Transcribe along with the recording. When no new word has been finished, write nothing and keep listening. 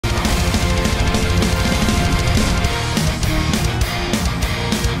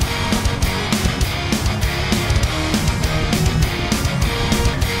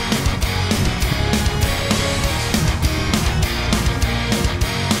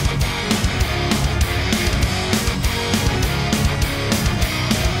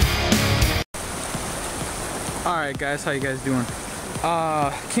Alright guys, how you guys doing?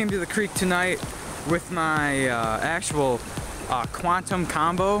 Came to the creek tonight with my actual quantum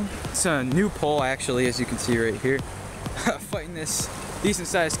combo. It's a new pole actually, as you can see right here. Fighting this decent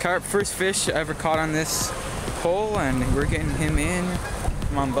sized carp. First fish I ever caught on this pole, and we're getting him in.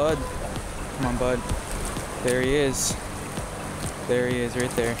 Come on bud. Come on bud. There he is. There he is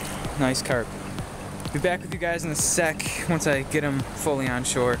right there. Nice carp. Be back with you guys in a sec once I get him fully on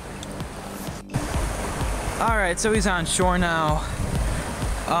shore. Alright, so he's on shore now.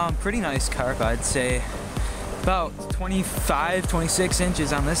 Pretty nice carp, I'd say. About 25, 26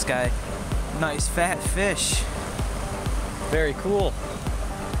 inches on this guy. Nice fat fish. Very cool.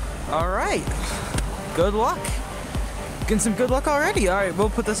 Alright. Good luck. Getting some good luck already. Alright,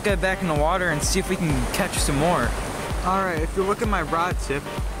 we'll put this guy back in the water and see if we can catch some more. Alright, if you look at my rod tip,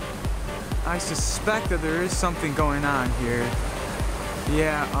 I suspect that there is something going on here.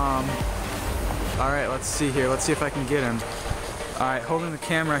 Yeah, alright, let's see here. Let's see if I can get him. Alright, holding the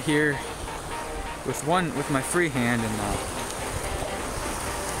camera here with my free hand and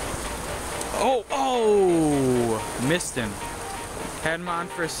oh, missed him. Had him on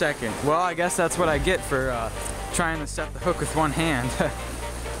for a second. Well, I guess that's what I get for trying to set the hook with one hand.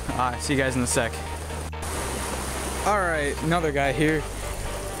 See you guys in a sec. Alright, another guy here.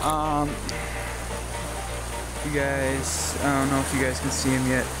 You guys, I don't know if you guys can see him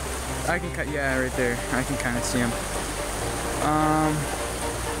yet. I can cut, yeah, right there. I can kind of see him.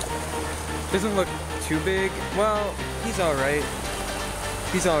 Doesn't look too big. Well, he's alright.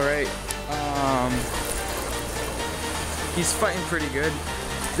 He's alright. He's fighting pretty good.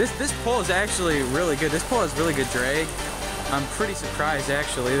 This pole is actually really good. This pole has really good drag. I'm pretty surprised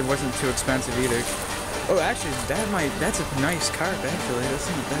actually. It wasn't too expensive either. Oh, actually, that's a nice carp actually. That's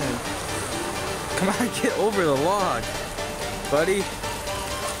not bad. Come on, get over the log, buddy.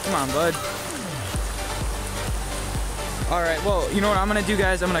 Come on, bud. Alright, well, you know what I'm gonna do,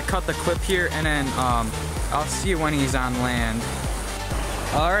 guys? I'm gonna cut the clip here, and then I'll see you when he's on land.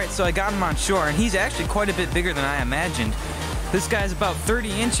 Alright, so I got him on shore, and he's actually quite a bit bigger than I imagined. This guy's about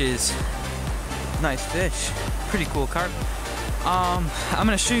 30 inches. Nice fish. Pretty cool carp. I'm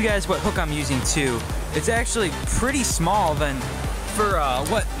gonna show you guys what hook I'm using too. It's actually pretty small than for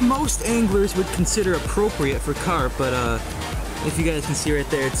what most anglers would consider appropriate for carp, but if you guys can see right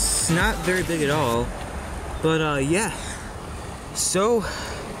there, it's not very big at all. But yeah, so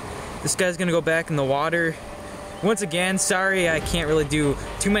this guy's gonna go back in the water. Once again, sorry I can't really do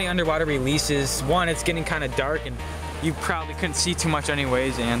too many underwater releases. One, it's getting kind of dark and you probably couldn't see too much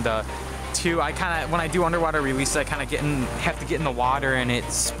anyways, and two, I kind of, when I do underwater releases, I kind of have to get in the water and it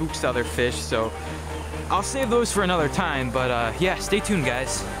spooks the other fish, so I'll save those for another time. But yeah, stay tuned,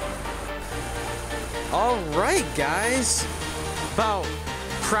 guys. Alright guys, about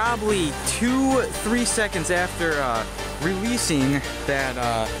probably 2-3 seconds after releasing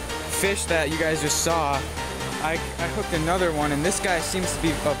that fish that you guys just saw, I hooked another one, and this guy seems to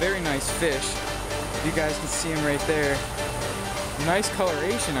be a very nice fish. You guys can see him right there. Nice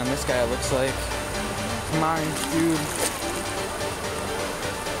coloration on this guy, it looks like. Come on, dude.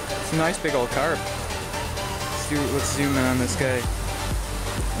 It's a nice big old carp. Let's zoom in on this guy.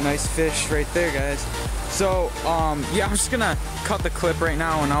 Nice fish right there, guys. So, yeah, I'm just gonna cut the clip right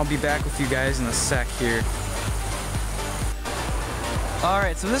now, and I'll be back with you guys in a sec here.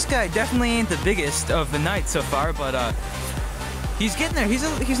 Alright, so this guy definitely ain't the biggest of the night so far, but he's getting there. He's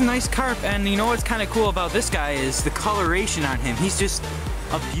a nice carp, and you know what's kind of cool about this guy is the coloration on him. He's just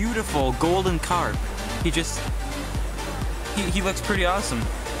a beautiful golden carp. He looks pretty awesome.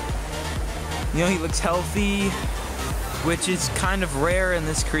 You know, he looks healthy, which is kind of rare in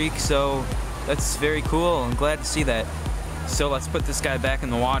this creek, so that's very cool. I'm glad to see that. So let's put this guy back in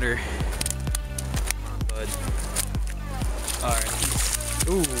the water. Come on, bud. Alright.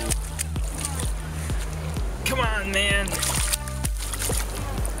 Ooh. Come on, man.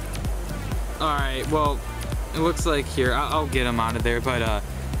 Alright, well, it looks like here, I'll get him out of there, but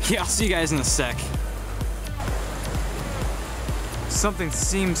yeah, I'll see you guys in a sec. Something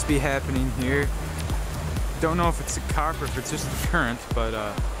seems to be happening here. Don't know if it's a carp or if it's just the current, but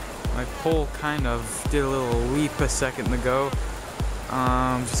my pole kind of did a little leap a second ago.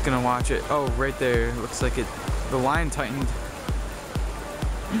 I'm just gonna watch it. Oh, right there. Looks like the line tightened.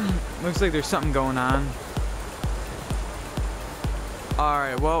 Looks like there's something going on.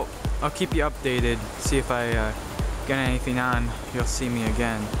 Alright, well, I'll keep you updated. See if I get anything on. You'll see me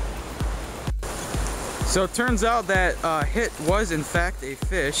again. So it turns out that hit was in fact a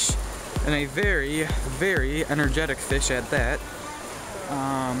fish, and a very, very energetic fish at that.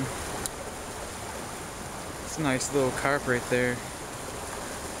 It's a nice little carp right there.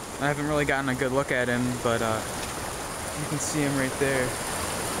 I haven't really gotten a good look at him, but You can see him right there.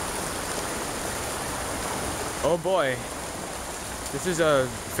 Oh boy. This is a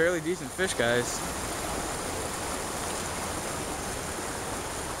fairly decent fish, guys.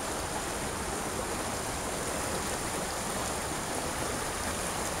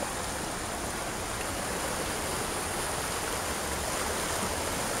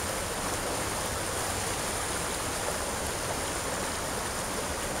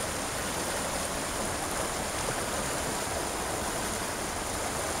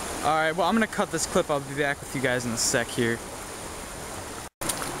 Alright, well, I'm gonna cut this clip. I'll be back with you guys in a sec here.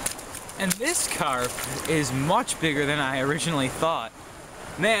 And this carp is much bigger than I originally thought.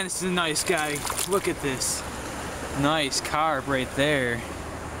 Man, this is a nice guy. Look at this. Nice carp right there.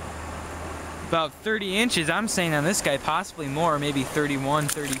 About 30 inches. I'm saying on this guy, possibly more, maybe 31,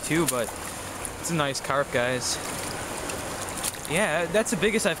 32, but it's a nice carp, guys. Yeah, that's the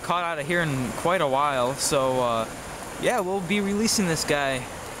biggest I've caught out of here in quite a while. So, yeah, we'll be releasing this guy.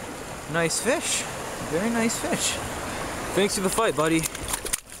 Nice fish. Very nice fish. Thanks for the fight, buddy.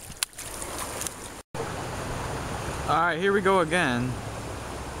 Alright, here we go again.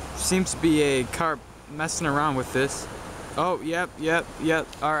 Seems to be a carp messing around with this. Oh, yep.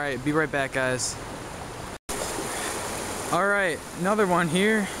 Alright, be right back, guys. Alright, another one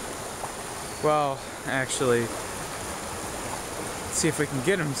here. Well, actually, let's see if we can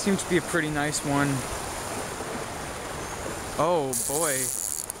get him. Seems to be a pretty nice one. Oh, boy.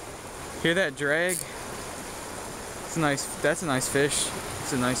 Hear that drag? It's a nice. That's a nice fish.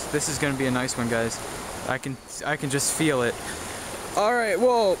 It's a nice. This is gonna be a nice one, guys. I can just feel it. All right.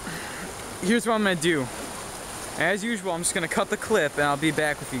 Well, here's what I'm gonna do. As usual, I'm just gonna cut the clip and I'll be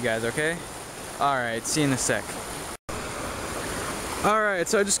back with you guys. Okay? All right. See you in a sec. All right.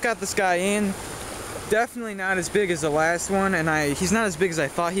 So I just got this guy in. Definitely not as big as the last one, and he's not as big as I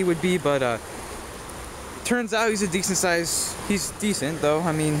thought he would be, but turns out he's a decent size. He's decent though.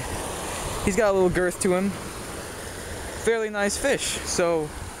 I mean. He's got a little girth to him. Fairly nice fish. So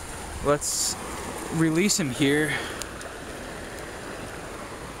let's release him here.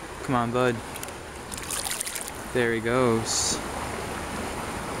 Come on, bud. There he goes.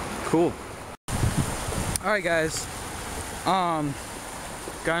 Cool. Alright, guys. Got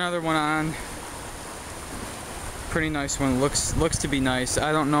another one on. Pretty nice one. Looks to be nice.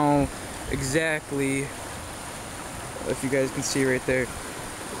 I don't know exactly if you guys can see right there.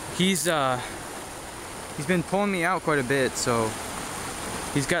 He's been pulling me out quite a bit, so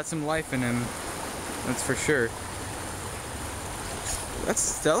he's got some life in him, that's for sure.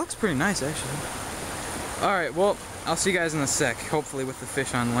 That looks pretty nice, actually. Alright, well, I'll see you guys in a sec, hopefully with the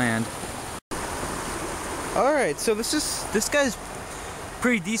fish on land. Alright, so this guy's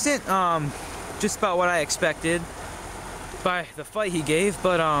pretty decent, just about what I expected by the fight he gave,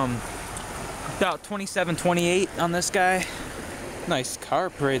 but about 27, 28 on this guy. Nice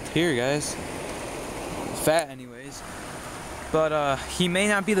carp right here, guys. Fat anyways. But he may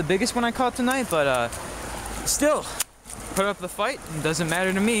not be the biggest one I caught tonight, but still, put up the fight. It doesn't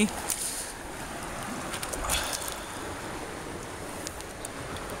matter to me.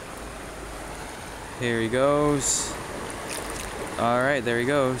 Here he goes. Alright, there he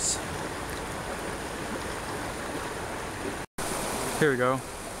goes. Here we go.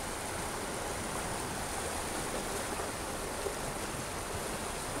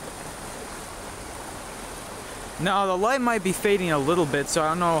 Now the light might be fading a little bit, so I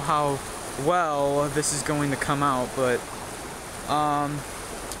don't know how well this is going to come out, but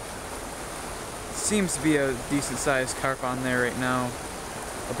seems to be a decent sized carp on there right now.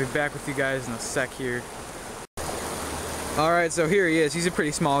 I'll be back with you guys in a sec here. Alright, so here he is. He's a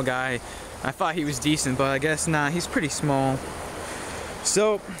pretty small guy. I thought he was decent, but I guess not. He's pretty small.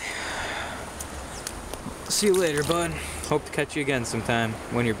 So, see you later, bud. Hope to catch you again sometime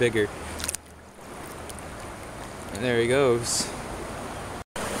when you're bigger. There he goes.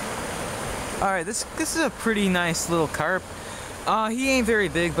 Alright, this is a pretty nice little carp. He ain't very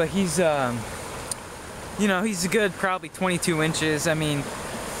big, but he's you know, he's a good probably 22 inches. I mean,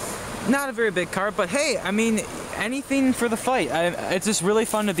 not a very big carp, but hey, I mean, anything for the fight. It's just really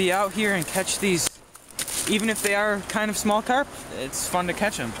fun to be out here and catch these, even if they are kind of small carp. It's fun to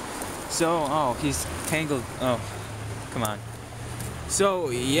catch them. So, oh, he's tangled. Oh, come on. So,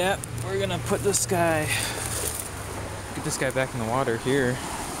 yep, we're gonna put this guy. Get this guy back in the water here.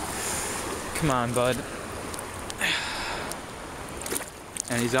 Come on, bud.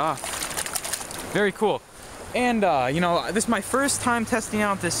 And he's off. Very cool. And, you know, this is my first time testing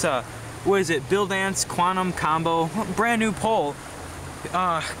out this, what is it, Bill Dance Quantum Combo. Brand new pole.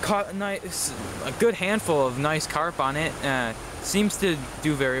 Caught a good handful of nice carp on it. Seems to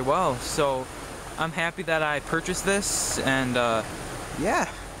do very well. So, I'm happy that I purchased this, and yeah,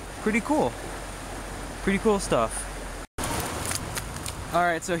 pretty cool stuff.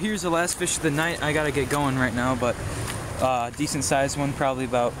 Alright, so here's the last fish of the night. I gotta get going right now, but decent sized one, probably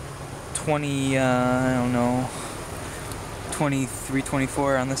about 20, I don't know, 23,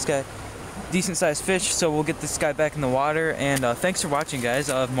 24 on this guy. Decent sized fish, so we'll get this guy back in the water, and thanks for watching, guys.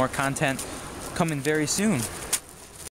 I'll have more content coming very soon.